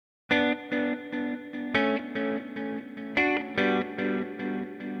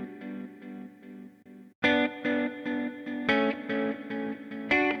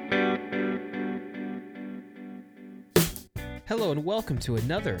Hello and welcome to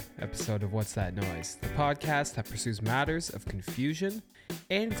another episode of What's That Noise, the podcast that pursues matters of confusion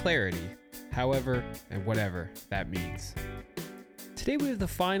and clarity, however and whatever that means. Today we have the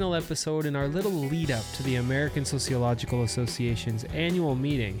final episode in our little lead up to the American Sociological Association's annual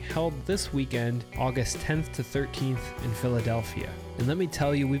meeting held this weekend, August 10th to 13th in Philadelphia. And let me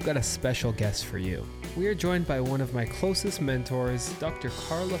tell you, we've got a special guest for you. We are joined by one of my closest mentors, Dr.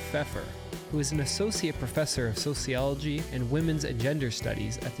 Carla Pfeffer, who is an associate professor of sociology and women's and gender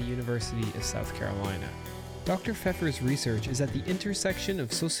studies at the University of South Carolina. Dr. Pfeffer's research is at the intersection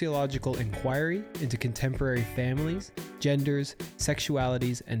of sociological inquiry into contemporary families, genders,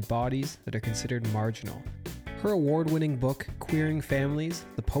 sexualities, and bodies that are considered marginal. Her award-winning book, Queering Families,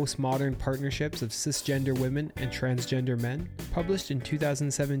 The Postmodern Partnerships of Cisgender Women and Transgender Men, published in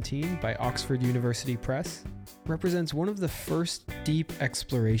 2017 by Oxford University Press, represents one of the first deep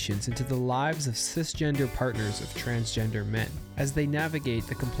explorations into the lives of cisgender partners of transgender men as they navigate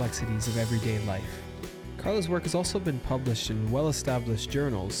the complexities of everyday life. Carla's work has also been published in well-established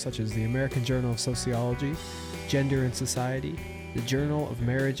journals such as the American Journal of Sociology, Gender and Society, the Journal of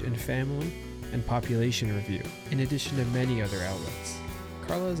Marriage and Family, and Population Review, in addition to many other outlets.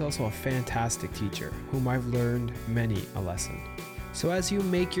 Carla is also a fantastic teacher, whom I've learned many a lesson. So as you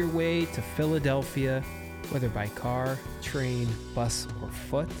make your way to Philadelphia, whether by car, train, bus, or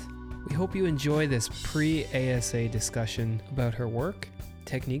foot, we hope you enjoy this pre-ASA discussion about her work,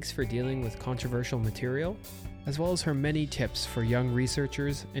 techniques for dealing with controversial material, as well as her many tips for young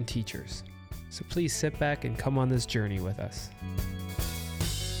researchers and teachers. So please sit back and come on this journey with us.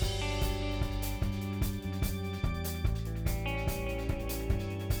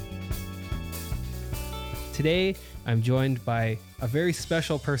 Today, I'm joined by a very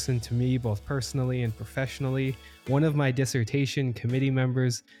special person to me, both personally and professionally, one of my dissertation committee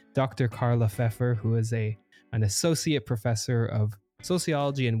members, Dr. Carla Pfeffer, who is an associate professor of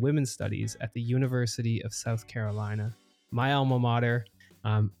sociology and women's studies at the University of South Carolina, my alma mater.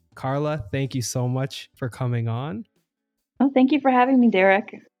 Carla, thank you so much for coming on. Oh, thank you for having me,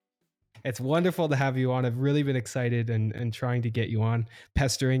 Derek. It's wonderful to have you on. I've really been excited and trying to get you on,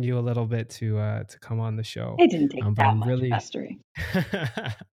 pestering you a little bit to come on the show. It didn't take that much pestering.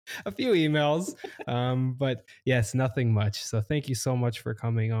 A few emails, but yes, nothing much. So thank you so much for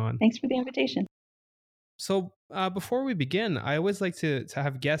coming on. Thanks for the invitation. So before we begin, I always like to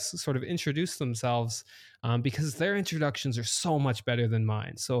have guests sort of introduce themselves because their introductions are so much better than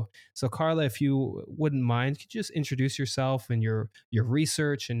mine. So Carla, if you wouldn't mind, could you just introduce yourself and your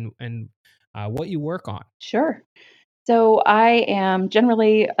research and what you work on? Sure. So I am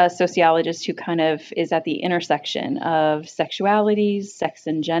generally a sociologist who kind of is at the intersection of sexualities, sex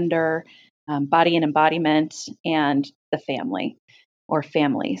and gender, body and embodiment, and the family or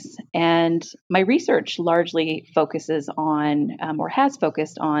families. And my research largely focuses on or has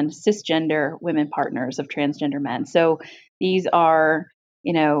focused on cisgender women partners of transgender men. So these are,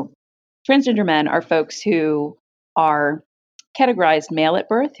 transgender men are folks who are categorized male at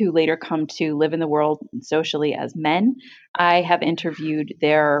birth who later come to live in the world socially as men. I have interviewed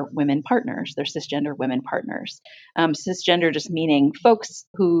their women partners, their cisgender women partners. Cisgender just meaning folks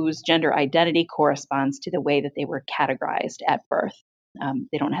whose gender identity corresponds to the way that they were categorized at birth.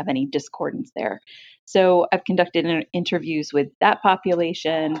 They don't have any discordance there. So I've conducted interviews with that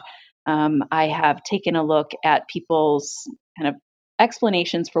population. I have taken a look at people's kind of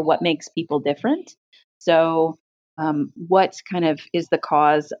explanations for what makes people different. So what kind of is the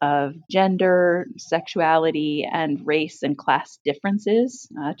cause of gender, sexuality, and race and class differences?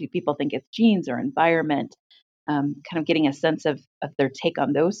 Do people think it's genes or environment? Kind of getting a sense of their take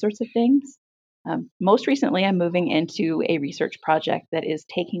on those sorts of things. Most recently, I'm moving into a research project that is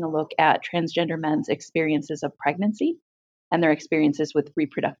taking a look at transgender men's experiences of pregnancy and their experiences with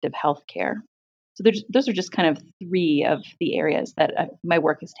reproductive health care. So those are just kind of three of the areas that my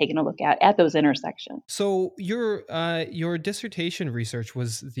work has taken a look at those intersections. So your dissertation research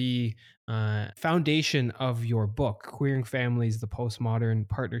was the foundation of your book, Queering Families, The Postmodern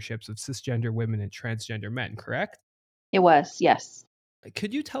Partnerships of Cisgender Women and Transgender Men, correct? It was, yes.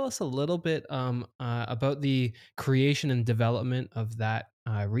 Could you tell us a little bit about the creation and development of that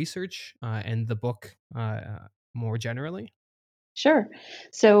research and the book more generally? Sure.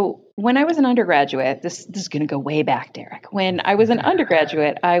 So when I was an undergraduate, this is going to go way back, Derek. When I was an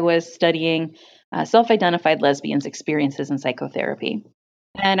undergraduate, I was studying self-identified lesbians' experiences in psychotherapy.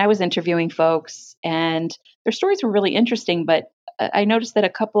 And I was interviewing folks, and their stories were really interesting, but I noticed that a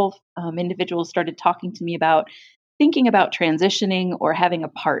couple individuals started talking to me about thinking about transitioning or having a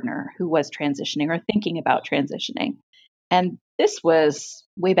partner who was transitioning or thinking about transitioning. And this was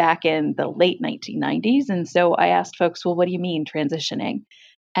way back in the late 1990s. And so I asked folks, well, what do you mean transitioning?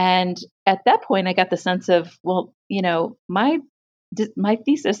 And at that point, I got the sense of, well, my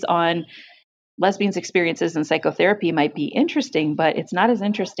thesis on lesbians' experiences in psychotherapy might be interesting, but it's not as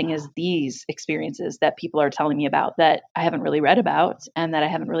interesting as these experiences that people are telling me about that I haven't really read about and that I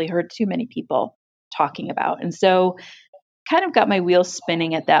haven't really heard too many people talking about. And so kind of got my wheels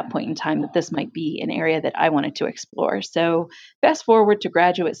spinning at that point in time that this might be an area that I wanted to explore. So fast forward to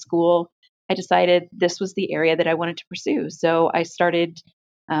graduate school, I decided this was the area that I wanted to pursue. So I started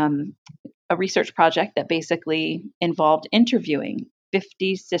um, a research project that basically involved interviewing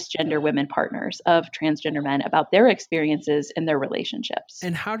 50 cisgender women partners of transgender men about their experiences and their relationships.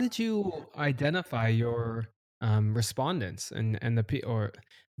 And how did you identify your respondents and or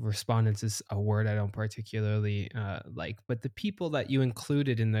respondents is a word I don't particularly like, but the people that you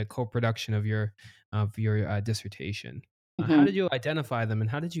included in the co-production of your dissertation? How did Mhm. you identify them, and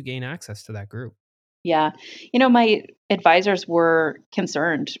how did you gain access to that group? Yeah. My advisors were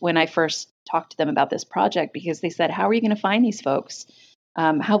concerned when I first talked to them about this project because they said, how are you going to find these folks?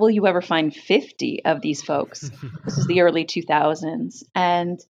 How will you ever find 50 of these folks? This is the early 2000s.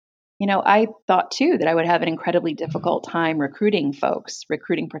 And, I thought too that I would have an incredibly difficult time recruiting folks,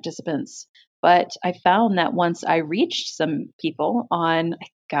 recruiting participants. But I found that once I reached some people on,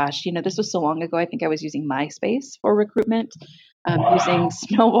 gosh, this was so long ago. I think I was using MySpace for recruitment, using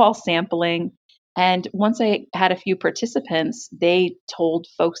snowball sampling. And once I had a few participants, they told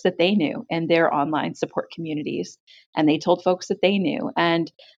folks that they knew in their online support communities, and they told folks that they knew.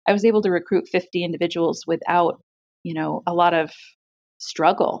 And I was able to recruit 50 individuals without, a lot of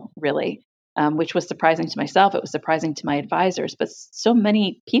struggle, really, which was surprising to myself. It was surprising to my advisors. But so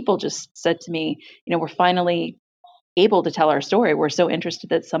many people just said to me, we're finally able to tell our story. We're so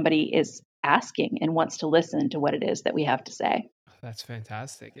interested that somebody is asking and wants to listen to what it is that we have to say. That's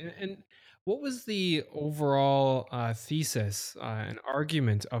fantastic. And what was the overall thesis and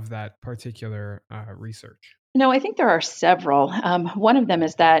argument of that particular research? No, I think there are several. One of them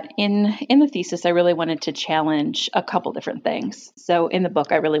is that in the thesis, I really wanted to challenge a couple different things. So in the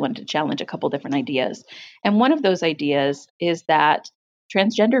book, I really wanted to challenge a couple different ideas, and one of those ideas is that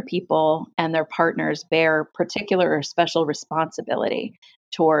transgender people and their partners bear particular or special responsibility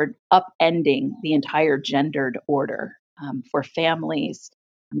toward upending the entire gendered order for families,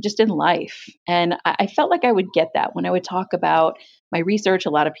 just in life. And I felt like I would get that when I would talk about my research. A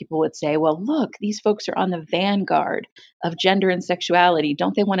lot of people would say, well, look, these folks are on the vanguard of gender and sexuality.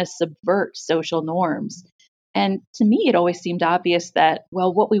 Don't they want to subvert social norms? And to me, it always seemed obvious that,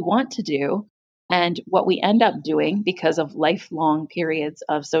 well, what we want to do and what we end up doing because of lifelong periods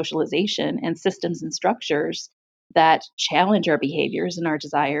of socialization and systems and structures that challenge our behaviors and our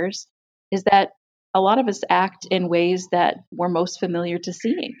desires is that a lot of us act in ways that we're most familiar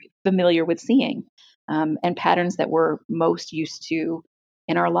with seeing, and patterns that we're most used to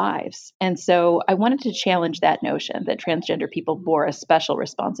in our lives. And so I wanted to challenge that notion that transgender people bore a special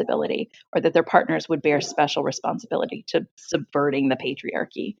responsibility, or that their partners would bear special responsibility to subverting the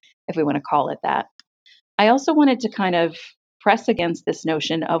patriarchy, if we want to call it that. I also wanted to kind of press against this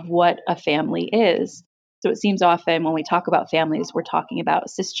notion of what a family is. So it seems often when we talk about families, we're talking about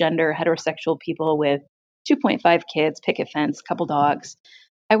cisgender, heterosexual people with 2.5 kids, picket fence, couple dogs.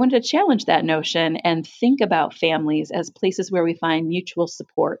 I wanted to challenge that notion and think about families as places where we find mutual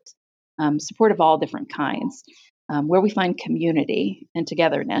support, support of all different kinds, where we find community and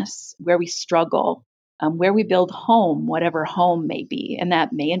togetherness, where we struggle, where we build home, whatever home may be. And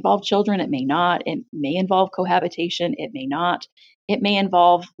that may involve children, it may not. It may involve cohabitation, it may not. It may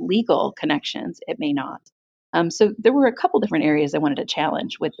involve legal connections, it may not. So there were a couple different areas I wanted to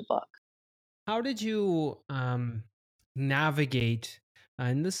challenge with the book. How did you navigate?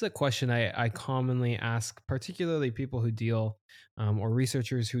 And this is a question I commonly ask, particularly people who deal or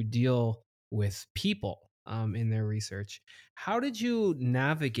researchers who deal with people in their research. How did you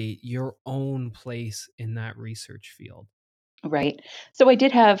navigate your own place in that research field? Right. So I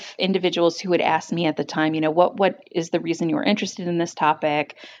did have individuals who would ask me at the time, what is the reason you're interested in this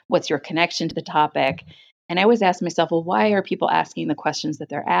topic? What's your connection to the topic? And I always ask myself, well, why are people asking the questions that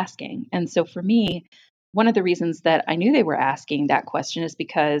they're asking? And so for me, one of the reasons that I knew they were asking that question is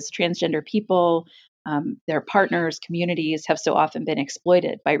because transgender people, their partners, communities have so often been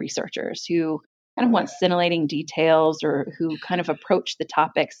exploited by researchers who kind of want scintillating details or who kind of approach the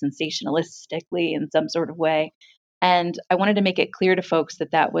topic sensationalistically in some sort of way. And I wanted to make it clear to folks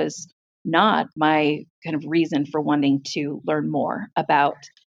that that was not my kind of reason for wanting to learn more about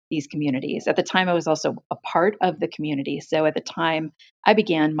these communities. At the time, I was also a part of the community. So at the time I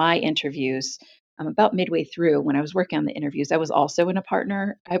began my interviews, about midway through when I was working on the interviews, I was also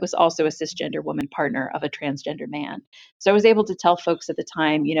I was also a cisgender woman partner of a transgender man. So I was able to tell folks at the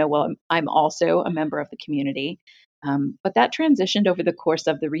time, well, I'm also a member of the community. But that transitioned over the course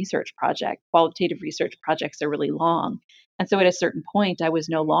of the research project. Qualitative research projects are really long. And so at a certain point, I was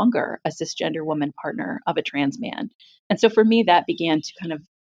no longer a cisgender woman partner of a trans man. And so for me, that began to kind of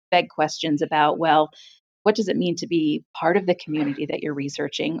beg questions about, well, what does it mean to be part of the community that you're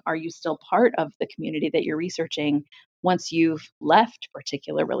researching? Are you still part of the community that you're researching once you've left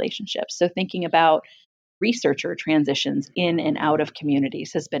particular relationships? So thinking about researcher transitions in and out of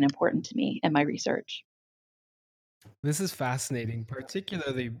communities has been important to me in my research. This is fascinating,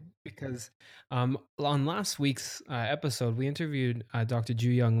 particularly because on last week's episode, we interviewed Dr. Ju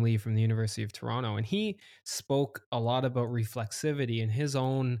Young Lee from the University of Toronto, and he spoke a lot about reflexivity and his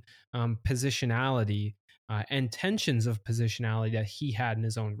own positionality and tensions of positionality that he had in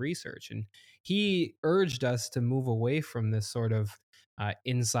his own research. And he urged us to move away from this sort of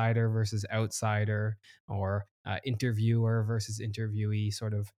insider versus outsider or interviewer versus interviewee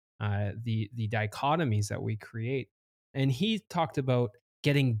sort of the dichotomies that we create. And he talked about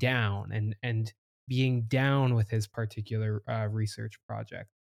getting down and being down with his particular research project.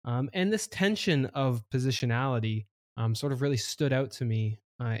 And this tension of positionality sort of really stood out to me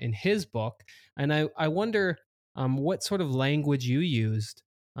in his book. And I wonder what sort of language you used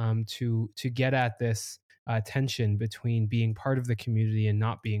to get at this tension between being part of the community and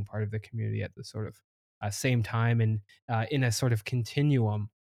not being part of the community at the sort of same time and in a sort of continuum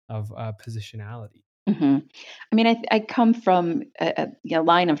of positionality. hmm I mean, I come from a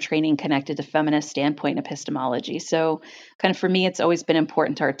line of training connected to feminist standpoint epistemology. So, kind of for me, it's always been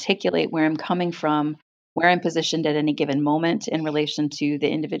important to articulate where I'm coming from, where I'm positioned at any given moment in relation to the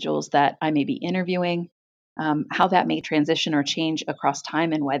individuals that I may be interviewing, how that may transition or change across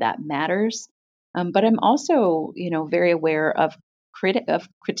time, and why that matters. But I'm also, very aware of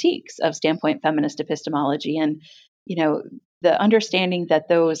critiques of standpoint feminist epistemology, and you know, the understanding that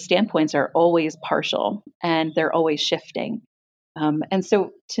those standpoints are always partial and they're always shifting. And so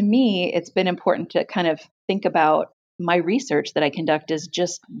to me, it's been important to kind of think about my research that I conduct as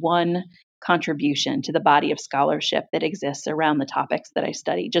just one contribution to the body of scholarship that exists around the topics that I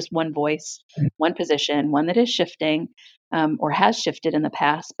study, just one voice, one position, one that is shifting or has shifted in the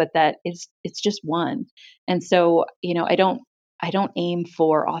past, but that is it's just one. And so, I don't aim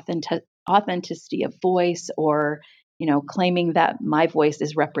for authenticity of voice or claiming that my voice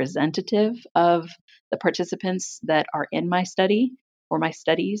is representative of the participants that are in my study or my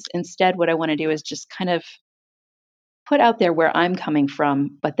studies. Instead, what I want to do is just kind of put out there where I'm coming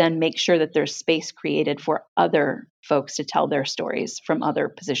from, but then make sure that there's space created for other folks to tell their stories from other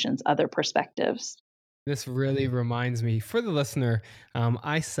positions, other perspectives. This really reminds me, for the listener,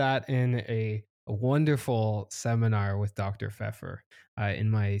 I sat in a wonderful seminar with Dr. Pfeffer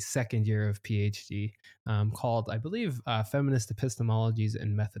in my second year of PhD called, I believe, Feminist Epistemologies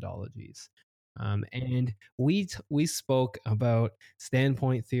and Methodologies. And we spoke about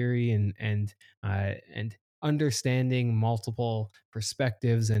standpoint theory and understanding multiple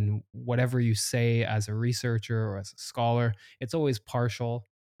perspectives, and whatever you say as a researcher or as a scholar, it's always partial.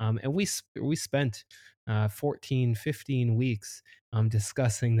 And we spent 14, 15 weeks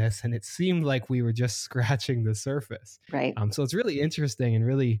discussing this, and it seemed like we were just scratching the surface. Right. So it's really interesting and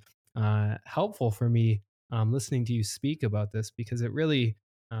really helpful for me listening to you speak about this, because it really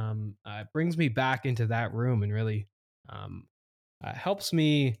brings me back into that room and really um, helps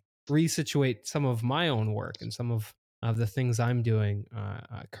me resituate some of my own work and some of the things I'm doing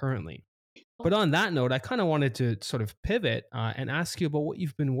currently. But on that note, I kind of wanted to sort of pivot and ask you about what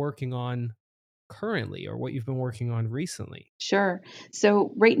you've been working on currently or what you've been working on recently. Sure.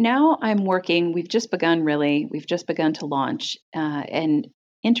 So right now we've just begun to launch an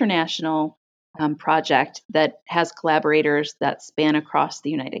international project that has collaborators that span across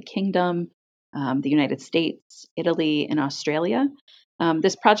the United Kingdom, the United States, Italy, and Australia.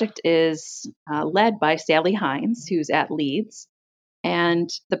 This project is led by Sally Hines, who's at Leeds. And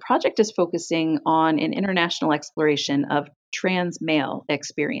the project is focusing on an international exploration of trans male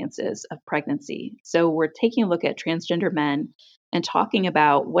experiences of pregnancy. So we're taking a look at transgender men and talking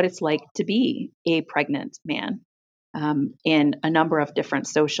about what it's like to be a pregnant man in a number of different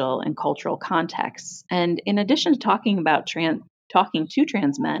social and cultural contexts. And in addition to talking to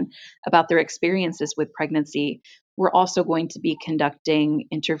trans men about their experiences with pregnancy, we're also going to be conducting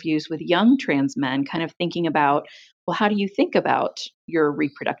interviews with young trans men, kind of thinking about, well, how do you think about your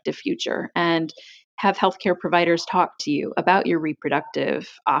reproductive future? And have healthcare providers talk to you about your reproductive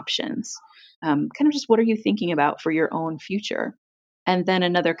options. Kind of just what are you thinking about for your own future? And then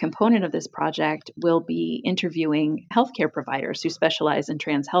another component of this project will be interviewing healthcare providers who specialize in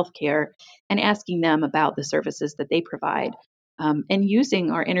trans healthcare and asking them about the services that they provide, and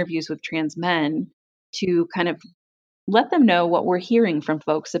using our interviews with trans men to kind of let them know what we're hearing from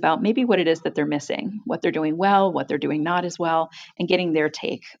folks about maybe what it is that they're missing, what they're doing well, what they're doing not as well, and getting their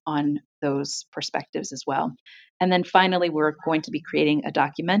take on those perspectives as well. And then finally, we're going to be creating a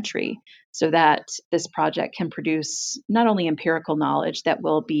documentary so that this project can produce not only empirical knowledge that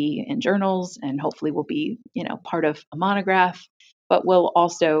will be in journals and hopefully will be, part of a monograph, but will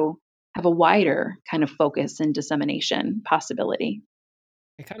also have a wider kind of focus and dissemination possibility.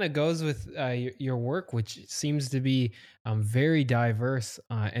 It kind of goes with your work, which seems to be very diverse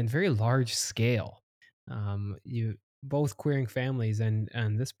and very large scale. You both queering families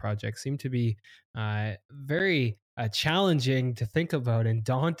and this project seem to be very challenging to think about and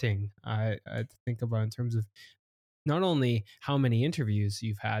daunting to think about in terms of not only how many interviews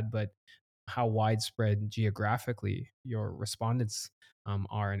you've had, but how widespread geographically your respondents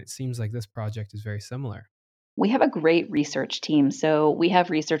are. And it seems like this project is very similar. We have a great research team. So we have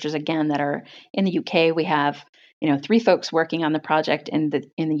researchers again that are in the UK. We have, three folks working on the project in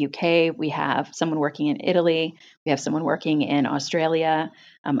the UK. We have someone working in Italy. We have someone working in Australia.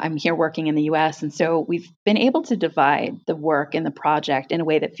 I'm here working in the US, and so we've been able to divide the work and the project in a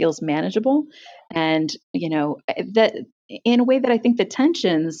way that feels manageable, and that in a way that I think the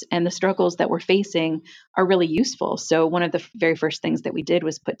tensions and the struggles that we're facing are really useful. So one of the very first things that we did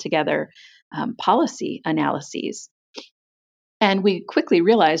was put together policy analyses. And we quickly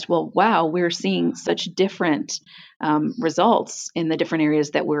realized, well, wow, we're seeing such different results in the different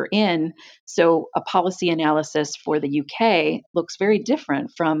areas that we're in. So, a policy analysis for the UK looks very different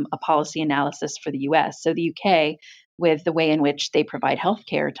from a policy analysis for the US. So, the UK, with the way in which they provide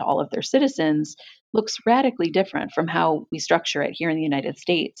healthcare to all of their citizens, looks radically different from how we structure it here in the United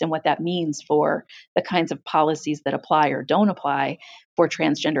States and what that means for the kinds of policies that apply or don't apply for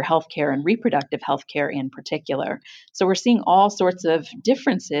transgender healthcare and reproductive healthcare in particular. So we're seeing all sorts of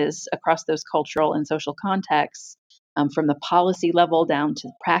differences across those cultural and social contexts, from the policy level down to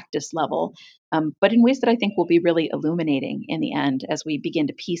the practice level, but in ways that I think will be really illuminating in the end as we begin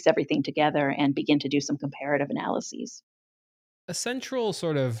to piece everything together and begin to do some comparative analyses. A central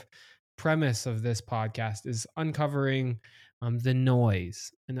sort of premise of this podcast is uncovering the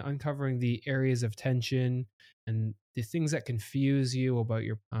noise and uncovering the areas of tension and the things that confuse you about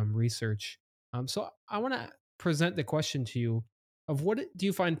your research. So I want to present the question to you of do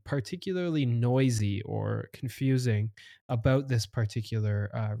you find particularly noisy or confusing about this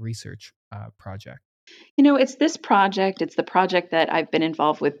particular research project? It's this project, it's the project that I've been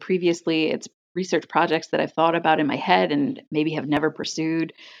involved with previously. It's research projects that I've thought about in my head and maybe have never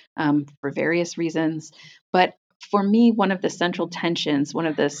pursued for various reasons. But for me, one of the central tensions, one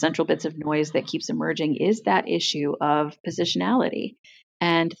of the central bits of noise that keeps emerging is that issue of positionality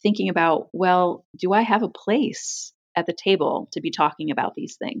and thinking about, well, do I have a place at the table to be talking about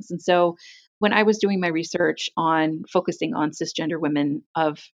these things? And so when I was doing my research on focusing on cisgender women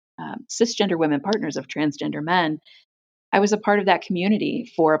partners of transgender men, I was a part of that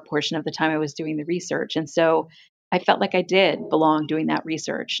community for a portion of the time I was doing the research. And so I felt like I did belong doing that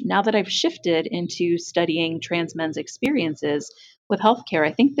research. Now that I've shifted into studying trans men's experiences with healthcare,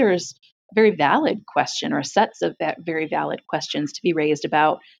 I think there's a very valid question or sets of very valid questions to be raised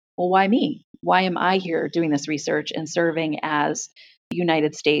about, well, why me? Why am I here doing this research and serving as a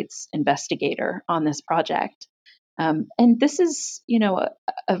United States investigator on this project? And this is,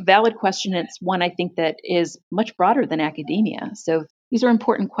 a valid question. It's one I think that is much broader than academia. So these are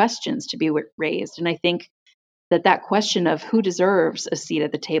important questions to be raised. And I think that question of who deserves a seat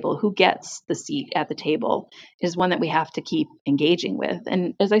at the table, who gets the seat at the table, is one that we have to keep engaging with.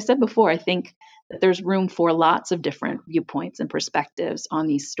 And as I said before, I think that there's room for lots of different viewpoints and perspectives on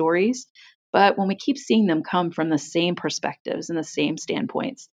these stories. But when we keep seeing them come from the same perspectives and the same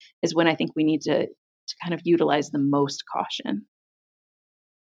standpoints, is when I think we need to kind of utilize the most caution.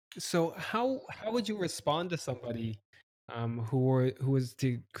 So how would you respond to somebody who was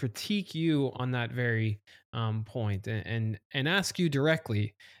to critique you on that very point and ask you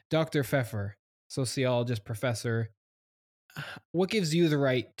directly, Dr. Pfeffer, sociologist professor, what gives you the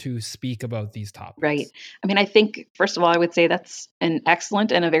right to speak about these Right. topics? I mean, I think, first of all, I would say that's an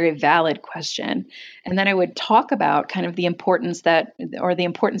excellent and a very valid question. And then I would talk about kind of the importance that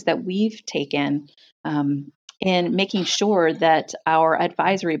we've taken in making sure that our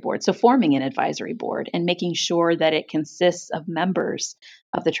advisory board, so forming an advisory board and making sure that it consists of members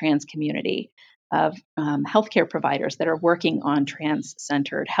of the trans community. of healthcare providers that are working on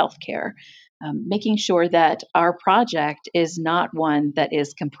trans-centered healthcare, making sure that our project is not one that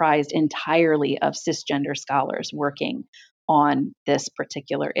is comprised entirely of cisgender scholars working on this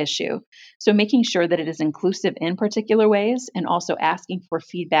particular issue. So making sure that it is inclusive in particular ways and also asking for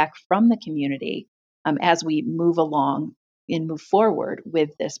feedback from the community as we move along and move forward with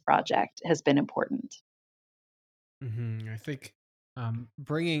this project has been important. I think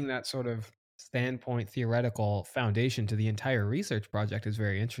bringing that sort of standpoint theoretical foundation to the entire research project is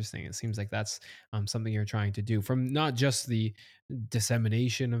very interesting. It seems like that's something you're trying to do from not just the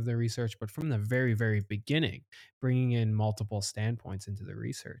dissemination of the research, but from the very, very beginning, bringing in multiple standpoints into the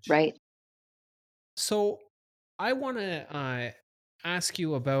research. Right. So I want to ask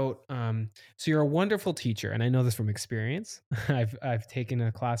you about. So you're a wonderful teacher, and I know this from experience. I've taken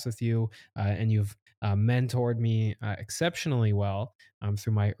a class with you, and you've mentored me exceptionally well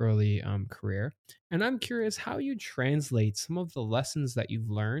through my early career. And I'm curious how you translate some of the lessons that you've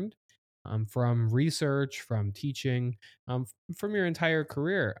learned from research, from teaching, from your entire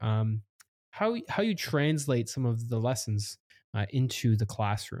career. How you translate some of the lessons into the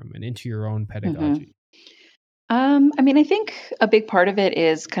classroom and into your own hmm pedagogy. I mean, I think a big part of it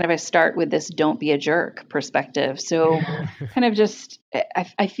is kind of I start with this don't be a jerk perspective. So, kind of just,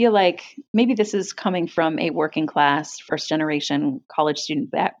 I feel like maybe this is coming from a working class, first generation college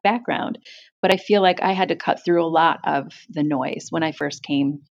student background, but I feel like I had to cut through a lot of the noise when I first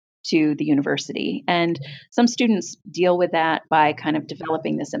came to the university. And some students deal with that by kind of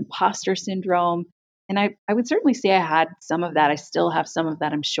developing this imposter syndrome. And I would certainly say I had some of that. I still have some of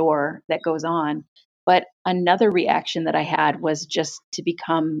that, I'm sure, that goes on. But another reaction that I had was just to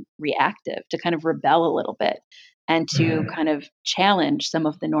become reactive, to kind of rebel a little bit and to kind of challenge some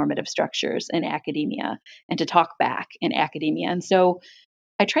of the normative structures in academia and to talk back in academia. And so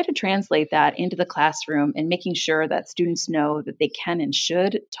I try to translate that into the classroom and making sure that students know that they can and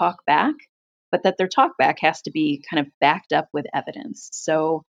should talk back, but that their talk back has to be kind of backed up with evidence.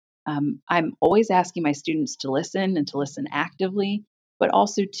 So I'm always asking my students to listen and to listen actively, but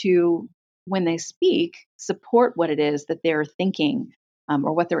also to, when they speak, support what it is that they're thinking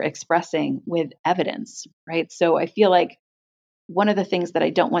or what they're expressing with evidence, right? So I feel like one of the things that I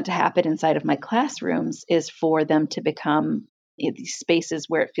don't want to happen inside of my classrooms is for them to become these spaces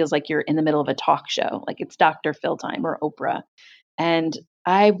where it feels like you're in the middle of a talk show, like it's Dr. Phil time or Oprah. And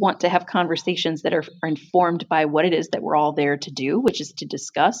I want to have conversations that are informed by what it is that we're all there to do, which is to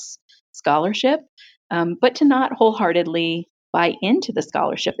discuss scholarship, but to not wholeheartedly buy into the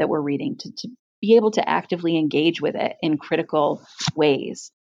scholarship that we're reading, to be able to actively engage with it in critical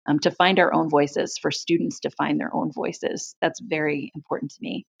ways, to find our own voices, for students to find their own voices. That's very important to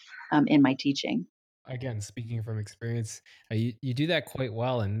me in my teaching. Again, speaking from experience, you do that quite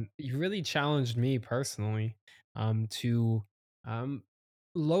well, and you really challenged me personally to um,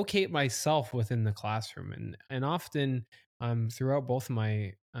 locate myself within the classroom, and often throughout both of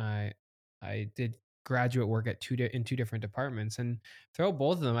my I did graduate work at in two different departments, and throughout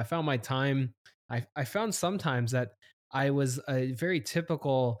both of them, I found my time. I found sometimes that I was a very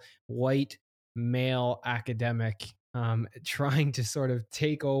typical white male academic trying to sort of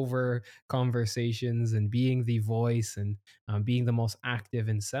take over conversations and being the voice and being the most active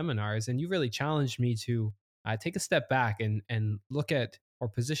in seminars. And you really challenged me to take a step back and look at or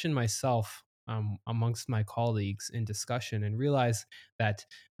position myself amongst my colleagues in discussion and realize that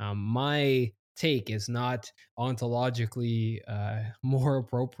my take is not ontologically more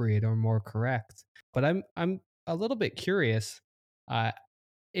appropriate or more correct. But I'm a little bit curious uh,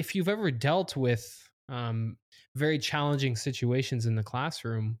 if you've ever dealt with very challenging situations in the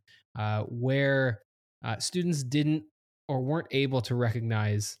classroom where students didn't or weren't able to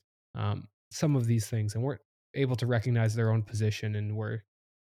recognize some of these things and weren't able to recognize their own position and were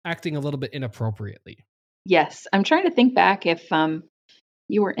acting a little bit inappropriately. Yes, I'm trying to think back if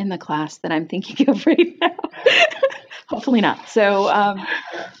you were in the class that I'm thinking of right now. Hopefully not. So,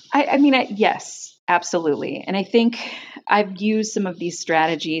 I mean, yes, absolutely. And I think I've used some of these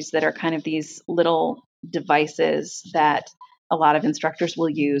strategies that are kind of these little devices that a lot of instructors will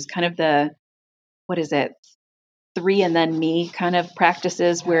use, kind of the, what is it, three and then me kind of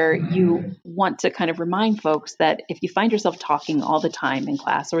practices where you want to kind of remind folks that if you find yourself talking all the time in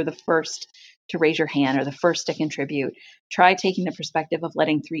class or the first to raise your hand or the first to contribute, try taking the perspective of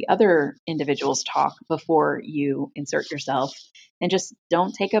letting three other individuals talk before you insert yourself and just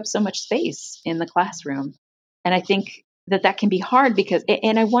don't take up so much space in the classroom. And I think that that can be hard because,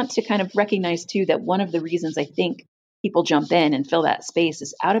 and I want to kind of recognize too that one of the reasons I think people jump in and fill that space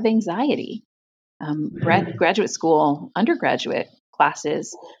is out of anxiety. Graduate school, undergraduate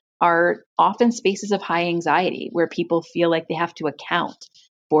classes are often spaces of high anxiety where people feel like they have to account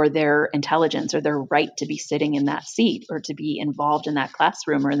for their intelligence or their right to be sitting in that seat or to be involved in that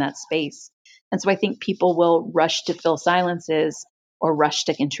classroom or in that space. And so I think people will rush to fill silences or rush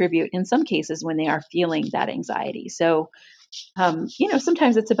to contribute in some cases when they are feeling that anxiety. So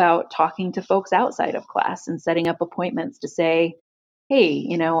sometimes it's about talking to folks outside of class and setting up appointments to say, hey,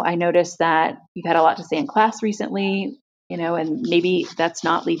 I noticed that you've had a lot to say in class recently, and maybe that's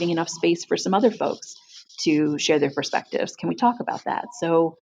not leaving enough space for some other folks to share their perspectives. Can we talk about that?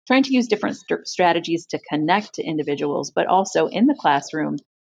 So, trying to use different strategies to connect to individuals, but also in the classroom,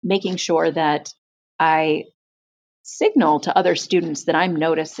 making sure that I signal to other students that I'm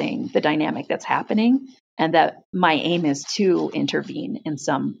noticing the dynamic that's happening and that my aim is to intervene in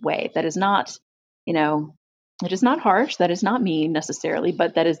some way. That is not, you know, it is not harsh, that is not mean necessarily,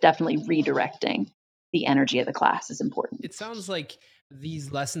 but that is definitely redirecting the energy of the class is important. It sounds like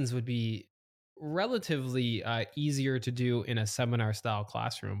these lessons would be relatively easier to do in a seminar style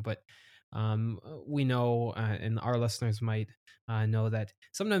classroom, but we know, and our listeners might know that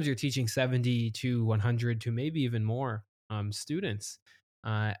sometimes you're teaching 70 to 100 to maybe even more students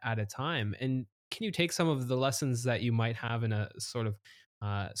at a time. And can you take some of the lessons that you might have in a sort of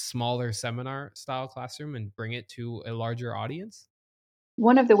smaller seminar style classroom and bring it to a larger audience?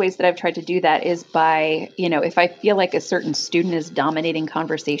 One of the ways that I've tried to do that is by, if I feel like a certain student is dominating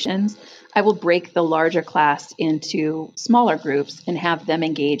conversations, I will break the larger class into smaller groups and have them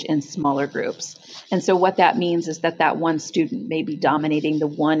engage in smaller groups. And so what that means is that that one student may be dominating the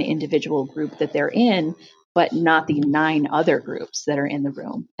one individual group that they're in, but not the 9 other groups that are in the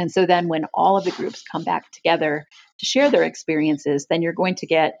room. And so then when all of the groups come back together to share their experiences, then you're going to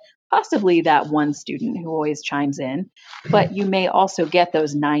get possibly that one student who always chimes in, but you may also get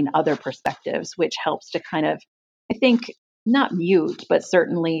those 9 other perspectives, which helps to kind of, I think, not mute, but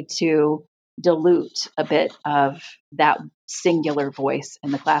certainly to dilute a bit of that singular voice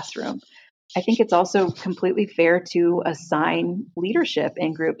in the classroom. I think it's also completely fair to assign leadership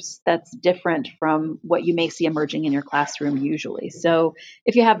in groups that's different from what you may see emerging in your classroom usually. So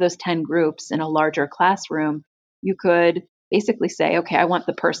if you have those 10 groups in a larger classroom, you could basically say, okay, I want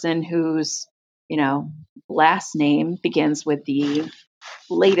the person whose, you know, last name begins with the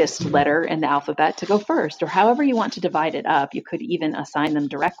latest letter in the alphabet to go first, or however you want to divide it up. You could even assign them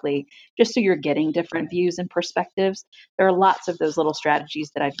directly just so you're getting different views and perspectives. There are lots of those little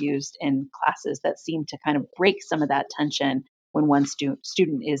strategies that I've used in classes that seem to kind of break some of that tension when one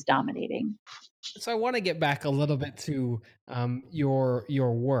student is dominating. So I want to get back a little bit to your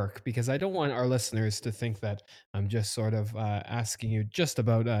work, because I don't want our listeners to think that I'm just sort of asking you just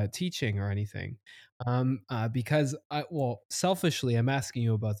about teaching or anything. Because selfishly, I'm asking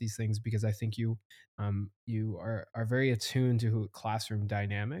you about these things because I think you are very attuned to classroom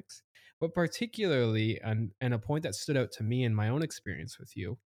dynamics, but particularly, and a point that stood out to me in my own experience with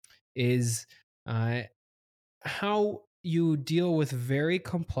you is uh, how you deal with very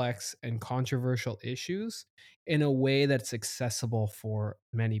complex and controversial issues in a way that's accessible for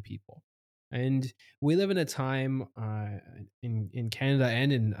many people. And we live in a time in Canada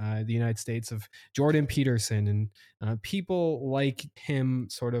and in the United States of Jordan Peterson and people like him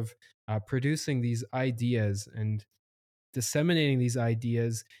sort of producing these ideas and disseminating these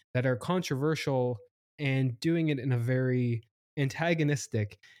ideas that are controversial and doing it in a very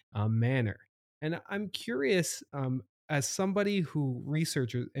antagonistic manner. And I'm curious, as somebody who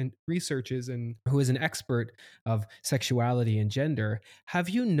researches and who is an expert of sexuality and gender, have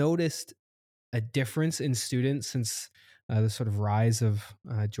you noticed a difference in students since the sort of rise of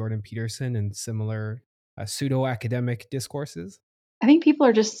Jordan Peterson and similar pseudo academic discourses? I think people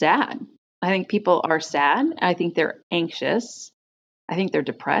are just sad. I think people are sad. I think they're anxious. I think they're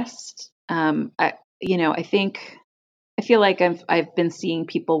depressed. I think I feel like I've been seeing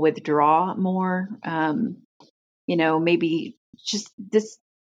people withdraw more. Maybe just this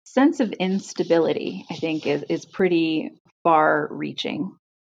sense of instability, I think is pretty far reaching.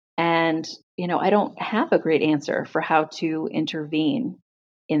 And, I don't have a great answer for how to intervene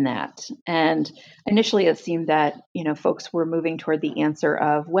in that. And initially it seemed that, folks were moving toward the answer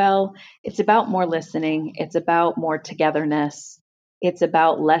of, well, it's about more listening, it's about more togetherness, it's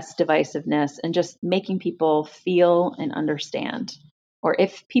about less divisiveness and just making people feel and understand. Or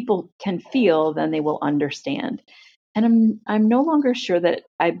if people can feel, then they will understand. And I'm no longer sure that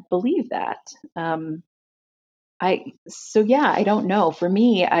I believe that. I don't know. For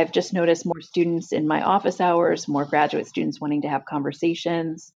me, I've just noticed more students in my office hours, more graduate students wanting to have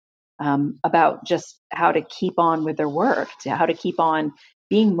conversations about just how to keep on with their work, to how to keep on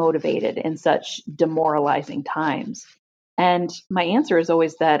being motivated in such demoralizing times. And my answer is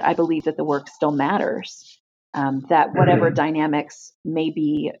always that I believe that the work still matters, that whatever dynamics may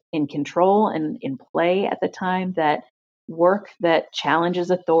be in control and in play at the time, that work that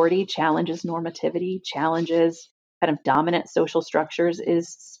challenges authority, challenges normativity, challenges kind of dominant social structures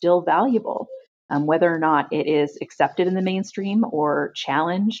is still valuable. Whether or not it is accepted in the mainstream or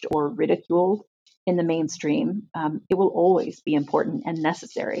challenged or ridiculed in the mainstream, it will always be important and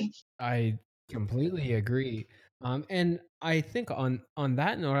necessary. I completely agree. And I think on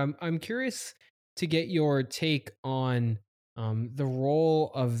that note, I'm curious to get your take on the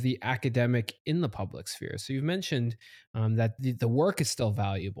role of the academic in the public sphere. So you've mentioned that the work is still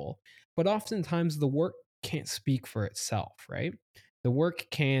valuable, but oftentimes the work can't speak for itself, right? The work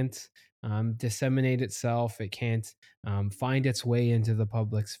can't disseminate itself. It can't find its way into the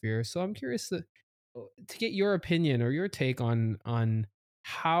public sphere. So I'm curious to get your opinion or your take on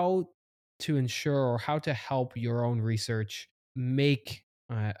how to ensure or how to help your own research make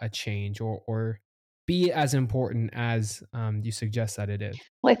a change or be as important as you suggest that it is.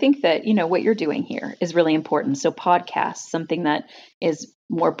 Well, I think that, what you're doing here is really important. So podcasts, something that is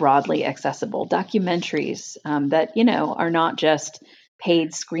more broadly accessible, documentaries that, are not just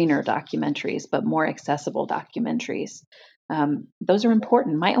paid screener documentaries, but more accessible documentaries. Those are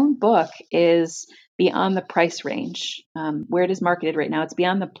important. My own book is beyond the price range. Where it is marketed right now, it's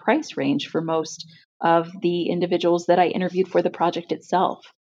beyond the price range for most of the individuals that I interviewed for the project itself.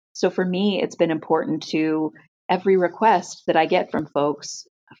 So for me, it's been important to every request that I get from folks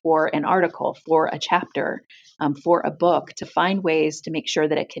for an article, for a chapter, for a book, to find ways to make sure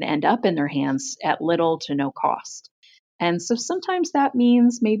that it can end up in their hands at little to no cost. And so sometimes that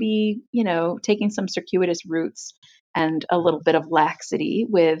means maybe, taking some circuitous routes and a little bit of laxity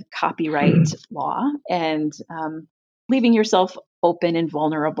with copyright law and leaving yourself open and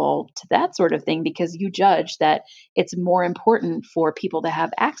vulnerable to that sort of thing because you judge that it's more important for people to have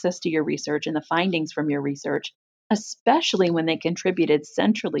access to your research and the findings from your research, especially when they contributed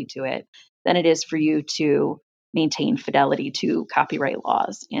centrally to it, than it is for you to maintain fidelity to copyright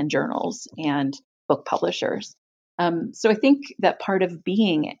laws and journals and book publishers. So I think that part of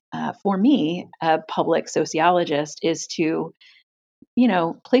being, for me, a public sociologist is to,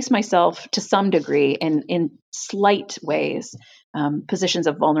 place myself to some degree in slight ways, positions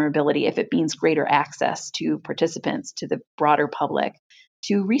of vulnerability if it means greater access to participants, to the broader public,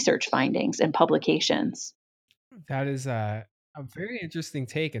 to research findings and publications. That is a very interesting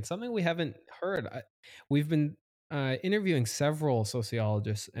take and something we haven't heard. We've been interviewing several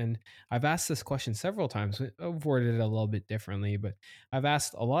sociologists, and I've asked this question several times. I've worded it a little bit differently, but I've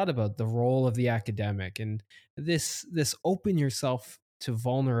asked a lot about the role of the academic and this open yourself to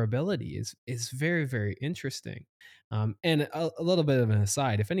vulnerability is very very interesting. And a little bit of an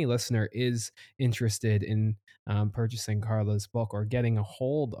aside: if any listener is interested in purchasing Carla's book or getting a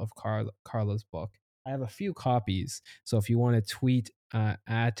hold of Carla's book, I have a few copies. So if you want to tweet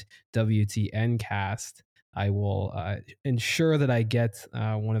at WTNcast, I will ensure that I get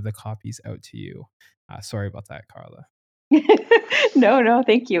one of the copies out to you. Sorry about that, Carla. No, no,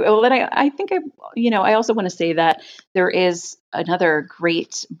 thank you. Well, then I think I also want to say that there is another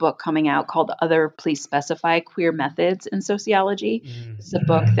great book coming out called Other Please Specify Queer Methods in Sociology. Mm. It's a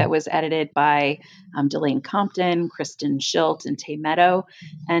book that was edited by Delane Compton, Kristen Schilt, and Tay Meadow.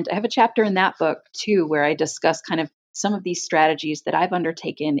 And I have a chapter in that book too, where I discuss kind of some of these strategies that I've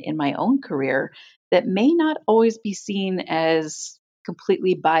undertaken in my own career that may not always be seen as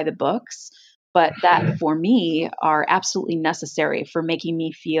completely by the books, but that for me are absolutely necessary for making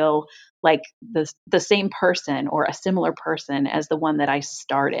me feel like the same person or a similar person as the one that I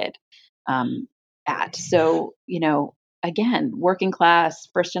started at. So, again, working class,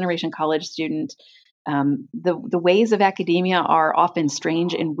 first generation college student, the ways of academia are often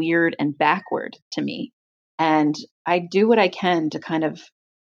strange and weird and backward to me. And I do what I can to kind of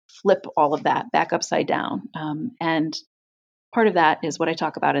flip all of that back upside down. And part of that is what I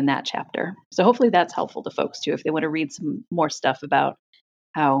talk about in that chapter. So hopefully that's helpful to folks too, if they want to read some more stuff about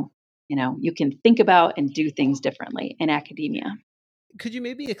how, you can think about and do things differently in academia. Could you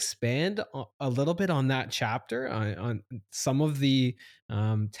maybe expand a little bit on that chapter on some of the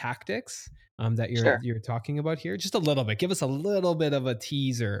tactics that Sure. you're talking about here? Just a little bit. Give us a little bit of a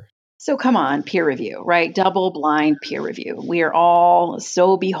teaser. So come on, peer review, right? Double blind peer review. We are all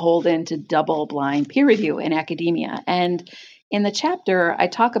so beholden to double blind peer review in academia. And in the chapter, I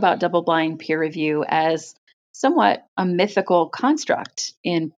talk about double blind peer review as somewhat a mythical construct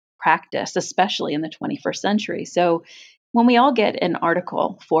in practice, especially in the 21st century. So when we all get an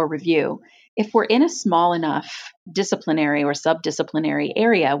article for review, if we're in a small enough disciplinary or subdisciplinary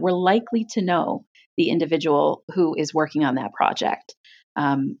area, we're likely to know the individual who is working on that project.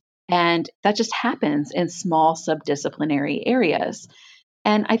 Um, and that just happens in small subdisciplinary areas.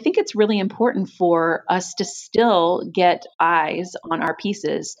 And I think it's really important for us to still get eyes on our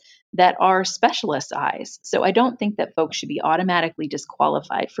pieces that are specialist eyes. So I don't think that folks should be automatically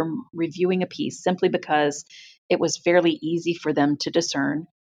disqualified from reviewing a piece simply because it was fairly easy for them to discern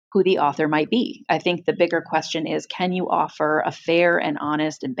who the author might be. I think the bigger question is, can you offer a fair and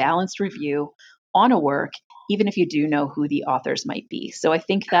honest and balanced review on a work, even if you do know who the authors might be? So I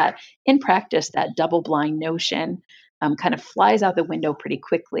think that in practice, that double blind notion kind of flies out the window pretty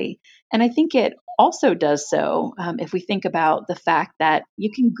quickly. And I think it also does so if we think about the fact that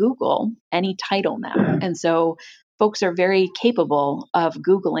you can Google any title now. And so folks are very capable of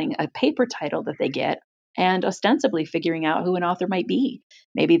Googling a paper title that they get and ostensibly figuring out who an author might be.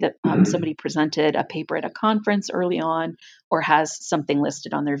 Maybe that somebody presented a paper at a conference early on or has something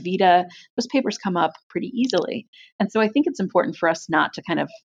listed on their Vita. Those papers come up pretty easily. And so I think it's important for us not to kind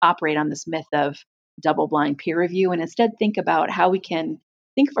of operate on this myth of double blind peer review and instead think about how we can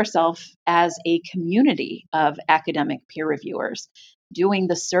think of ourselves as a community of academic peer reviewers doing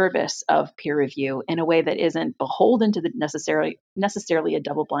the service of peer review in a way that isn't beholden to the necessarily a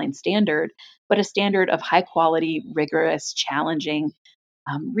double blind standard, but a standard of high quality, rigorous, challenging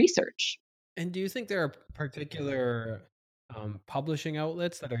research. And do you think there are particular publishing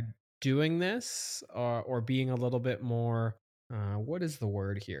outlets that are doing this, or being a little bit more, what is the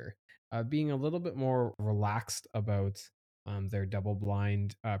word here? Being a little bit more relaxed about their double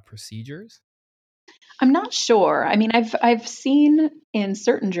blind procedures? I'm not sure. I mean, I've seen in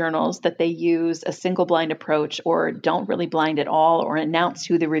certain journals that they use a single blind approach or don't really blind at all or announce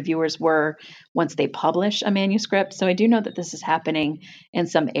who the reviewers were once they publish a manuscript. So I do know that this is happening in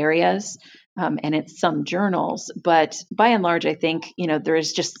some areas and in some journals. But by and large, I think, there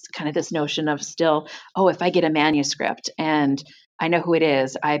is just kind of this notion of still, oh, if I get a manuscript and I know who it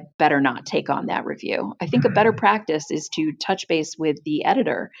is, I better not take on that review. I think a better practice is to touch base with the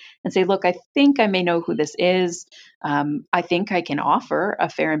editor and say, look, I think I may know who this is. I think I can offer a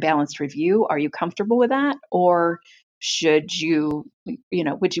fair and balanced review. Are you comfortable with that? Or should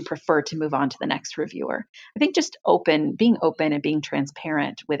would you prefer to move on to the next reviewer? I think just being open and being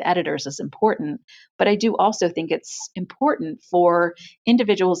transparent with editors is important. But I do also think it's important for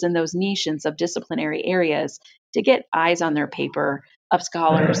individuals in those niche and subdisciplinary areas to get eyes on their paper of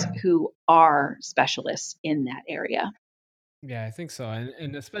scholars who are specialists in that area. Yeah, I think so.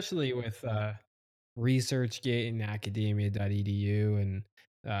 And especially with ResearchGate and academia.edu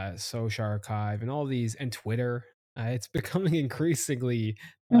and Social Archive and all these, and Twitter, it's becoming increasingly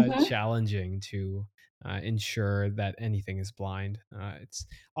Hmm. challenging to ensure that anything is blind. It's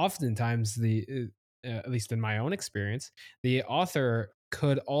oftentimes at least in my own experience, the author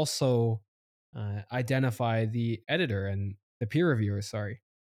could also identify the editor and the peer reviewer, sorry.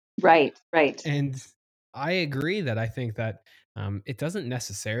 Right, right. And I agree that I think that it doesn't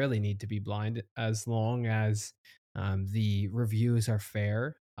necessarily need to be blind as long as the reviews are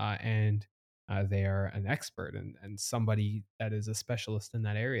fair, and they are an expert, and somebody that is a specialist in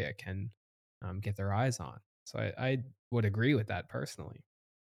that area can get their eyes on. So I would agree with that personally.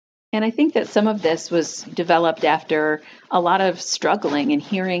 And I think that some of this was developed after a lot of struggling and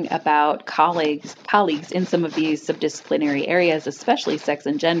hearing about colleagues in some of these subdisciplinary areas, especially sex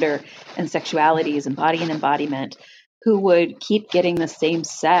and gender and sexualities and body and embodiment, who would keep getting the same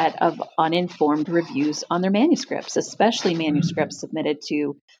set of uninformed reviews on their manuscripts, especially manuscripts submitted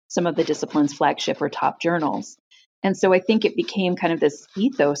to some of the discipline's flagship or top journals. And so I think it became kind of this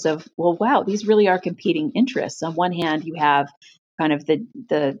ethos of, well, wow, these really are competing interests. On one hand, you have kind of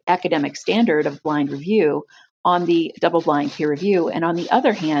the academic standard of blind review on the double blind peer review. And on the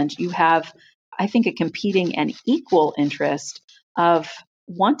other hand, you have, I think, a competing and equal interest of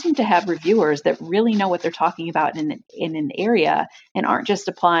wanting to have reviewers that really know what they're talking about in an area and aren't just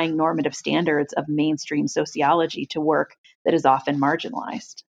applying normative standards of mainstream sociology to work that is often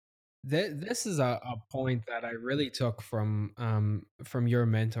marginalized. This is a point that I really took from your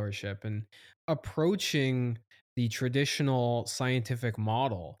mentorship and approaching the traditional scientific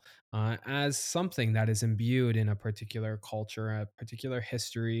model as something that is imbued in a particular culture, a particular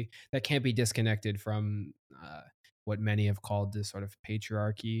history that can't be disconnected from what many have called this sort of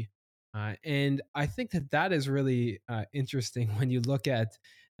patriarchy. And I think that that is really interesting when you look at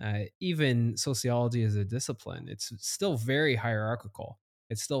even sociology as a discipline. It's still very hierarchical.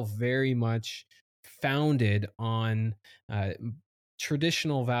 It's still very much founded on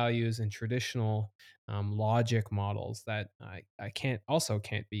traditional values and traditional logic models that I can't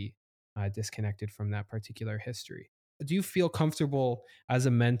be disconnected from that particular history. do you feel comfortable as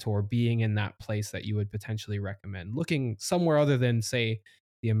a mentor being in that place that you would potentially recommend, looking somewhere other than, say,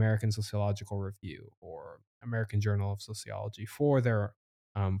 the American Sociological Review or American Journal of Sociology for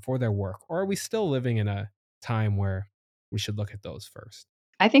their work? Or are we still living in a time where we should look at those first?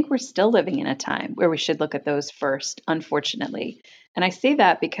 I think we're still living in a time where we should look at those first, unfortunately. And I say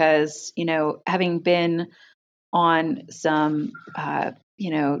that because, having been on some,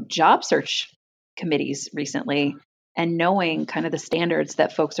 job search committees recently and knowing kind of the standards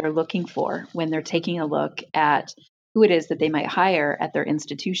that folks are looking for when they're taking a look at who it is that they might hire at their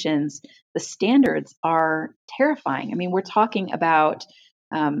institutions, the standards are terrifying. I mean, we're talking about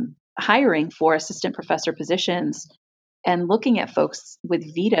hiring for assistant professor positions and looking at folks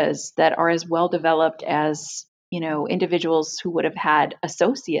with vitas that are as well developed as individuals who would have had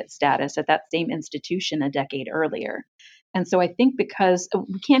associate status at that same institution a decade earlier. And so I think because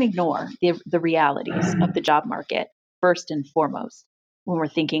we can't ignore the realities of the job market first and foremost when we're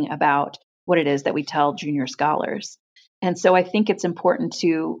thinking about what it is that we tell junior scholars. And so I think it's important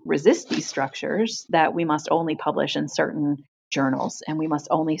to resist these structures that we must only publish in certain journals and we must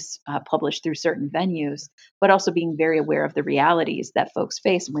only publish through certain venues, but also being very aware of the realities that folks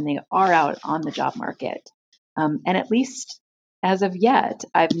face when they are out on the job market. And at least as of yet,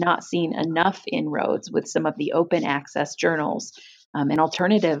 I've not seen enough inroads with some of the open access journals and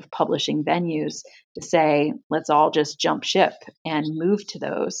alternative publishing venues to say, let's all just jump ship and move to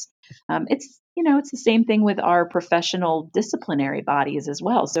those. It's the same thing with our professional disciplinary bodies as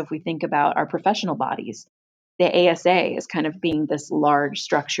well. So if we think about our professional bodies, the ASA is kind of being this large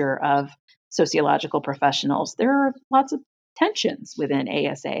structure of sociological professionals. There are lots of tensions within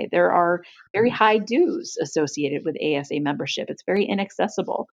ASA. There are very high dues associated with ASA membership. It's very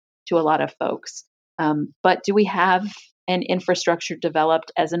inaccessible to a lot of folks. But do we have an infrastructure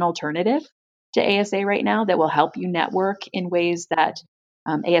developed as an alternative to ASA right now that will help you network in ways that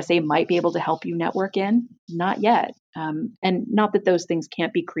ASA might be able to help you network in? Not yet. And not that those things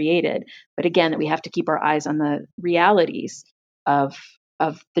can't be created, but again, that we have to keep our eyes on the realities of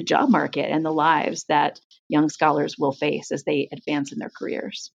the job market and the lives that young scholars will face as they advance in their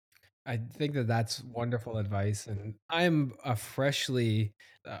careers. I think that that's wonderful advice, and I'm a fresh PhD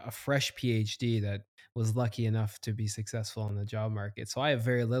that was lucky enough to be successful in the job market. So I have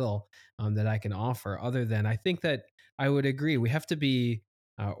very little that I can offer, other than I think that I would agree we have to be,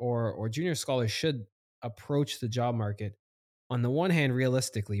 or junior scholars should approach the job market on the one hand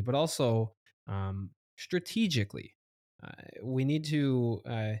realistically, but also strategically. We need to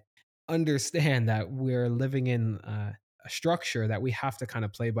understand that we're living in a structure that we have to kind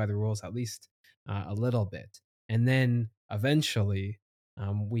of play by the rules at least a little bit. And then eventually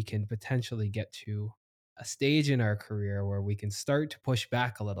we can potentially get to a stage in our career where we can start to push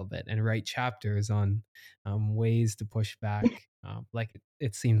back a little bit and write chapters on ways to push back, like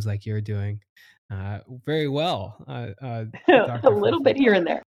it seems like you're doing very well, A Dr. little bit Fulford. here and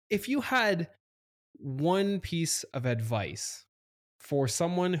there. If you had one piece of advice for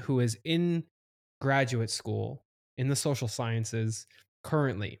someone who is in graduate school in the social sciences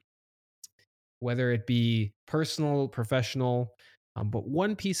currently, whether it be personal, professional, but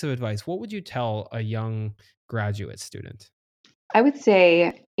one piece of advice, what would you tell a young graduate student? I would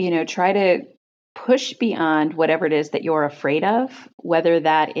say, try to push beyond whatever it is that you're afraid of, whether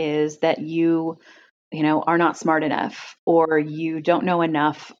that is that you are not smart enough, or you don't know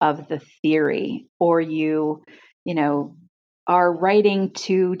enough of the theory, or you know, are writing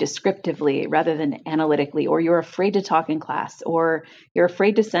too descriptively rather than analytically, or you're afraid to talk in class, or you're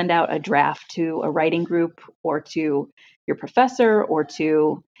afraid to send out a draft to a writing group or to your professor or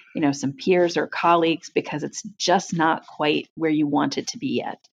to, some peers or colleagues because it's just not quite where you want it to be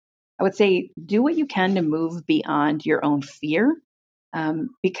yet. I would say do what you can to move beyond your own fear,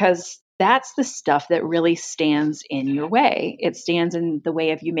 because that's the stuff that really stands in your way. It stands in the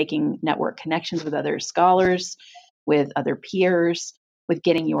way of you making network connections with other scholars, with other peers, with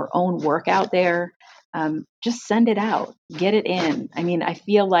getting your own work out there. Just send it out, get it in. I mean, I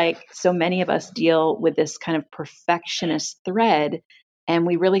feel like so many of us deal with this kind of perfectionist thread, and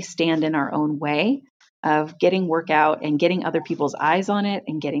we really stand in our own way of getting work out and getting other people's eyes on it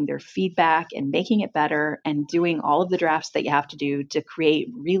and getting their feedback and making it better and doing all of the drafts that you have to do to create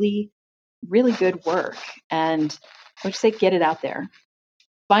really, really good work. And I would say get it out there.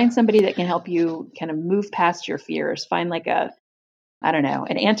 Find somebody that can help you kind of move past your fears. Find like I don't know,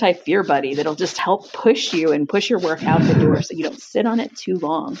 an anti fear buddy that'll just help push you and push your work out the door so you don't sit on it too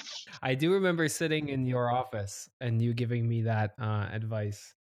long. I do remember sitting in your office and you giving me that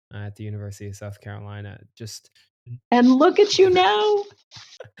advice at the University of South Carolina. Just And look at you now.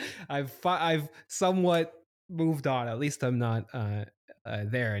 I've somewhat moved on. At least I'm not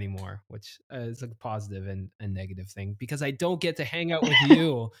there anymore, which is a positive and negative thing because I don't get to hang out with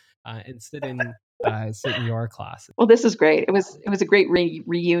you and sit in your class. Well, this is great. It was a great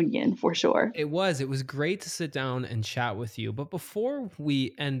reunion for sure. It was great to sit down and chat with you. But before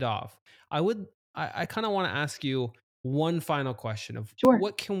we end off, I kind of want to ask you one final question of Sure.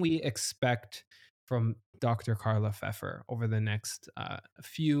 what can we expect from Dr. Carla Pfeffer over the next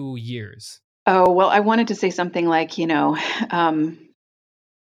few years? Oh, well, I wanted to say something like,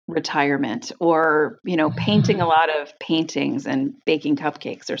 retirement or, painting a lot of paintings and baking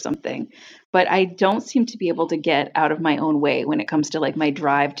cupcakes or something. But I don't seem to be able to get out of my own way when it comes to like my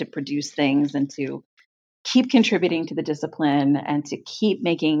drive to produce things and to keep contributing to the discipline and to keep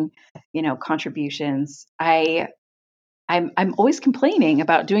making, contributions. I'm always complaining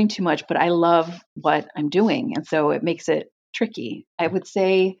about doing too much, but I love what I'm doing. And so it makes it tricky. I would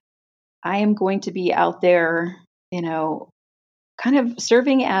say I am going to be out there, you know, kind of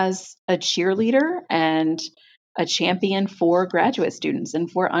serving as a cheerleader and a champion for graduate students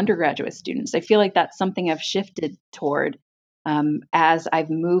and for undergraduate students. I feel like that's something I've shifted toward as I've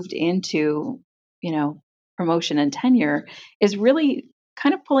moved into, promotion and tenure, is really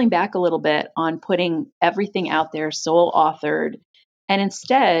kind of pulling back a little bit on putting everything out there sole authored and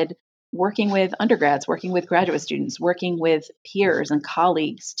instead working with undergrads, working with graduate students, working with peers and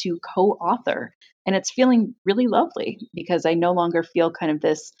colleagues to co author. And it's feeling really lovely because I no longer feel kind of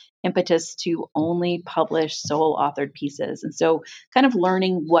this impetus to only publish sole authored pieces. And so, kind of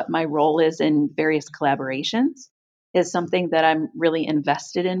learning what my role is in various collaborations is something that I'm really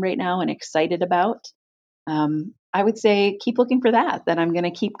invested in right now and excited about. I would say keep looking for that I'm going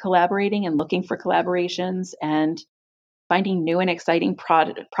to keep collaborating and looking for collaborations and finding new and exciting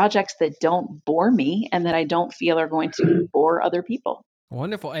projects that don't bore me and that I don't feel are going to bore other people.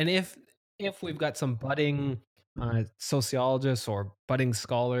 Wonderful. And if we've got some budding sociologists or budding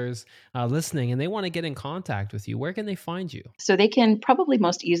scholars listening and they want to get in contact with you, where can they find you? So they can probably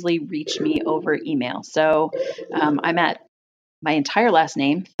most easily reach me over email. So I'm at my entire last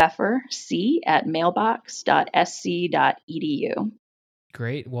name, Pfeffer, C, at mailbox.sc.edu.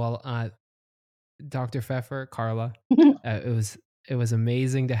 Great. Well, Dr. Pfeffer, Carla, it was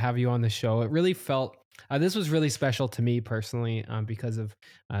amazing to have you on the show. It really felt this was really special to me personally because of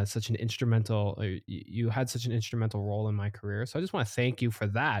such an instrumental. You had such an instrumental role in my career, so I just want to thank you for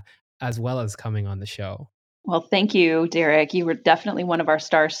that as well as coming on the show. Well, thank you, Derek. You were definitely one of our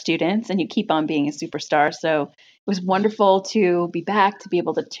star students, and you keep on being a superstar. So it was wonderful to be back, to be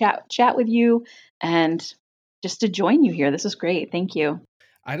able to chat with you, and just to join you here. This is great. Thank you.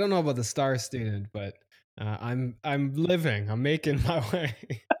 I don't know about the star student, but I'm living. I'm making my way.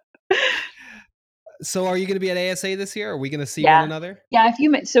 So are you going to be at ASA this year? Are we going to see one another? Yeah. If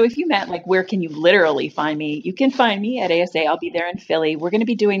you meant like, where can you literally find me? You can find me at ASA. I'll be there in Philly. We're going to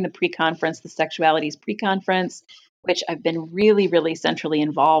be doing the pre-conference, the Sexualities pre-conference, which I've been really, really centrally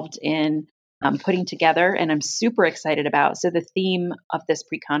involved in putting together, and I'm super excited about. So the theme of this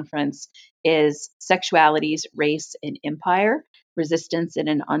pre-conference is Sexualities, Race, and Empire, Resistance in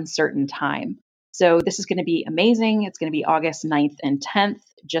an Uncertain Time. So this is going to be amazing. It's going to be August 9th and 10th,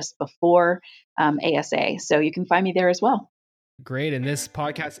 just before ASA. So you can find me there as well. Great. And this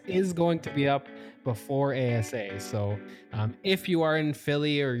podcast is going to be up before ASA. So if you are in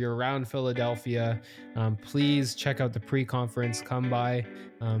Philly or you're around Philadelphia, please check out the pre-conference. Come by,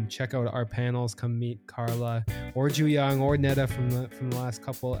 check out our panels. Come meet Carla or Ju Young or Netta from the last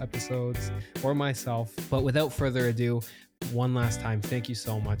couple episodes, or myself. But without further ado, one last time, thank you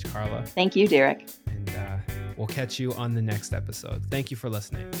so much, Carla. Thank you, Derek. And we'll catch you on the next episode. Thank you for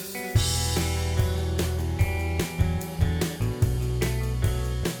listening.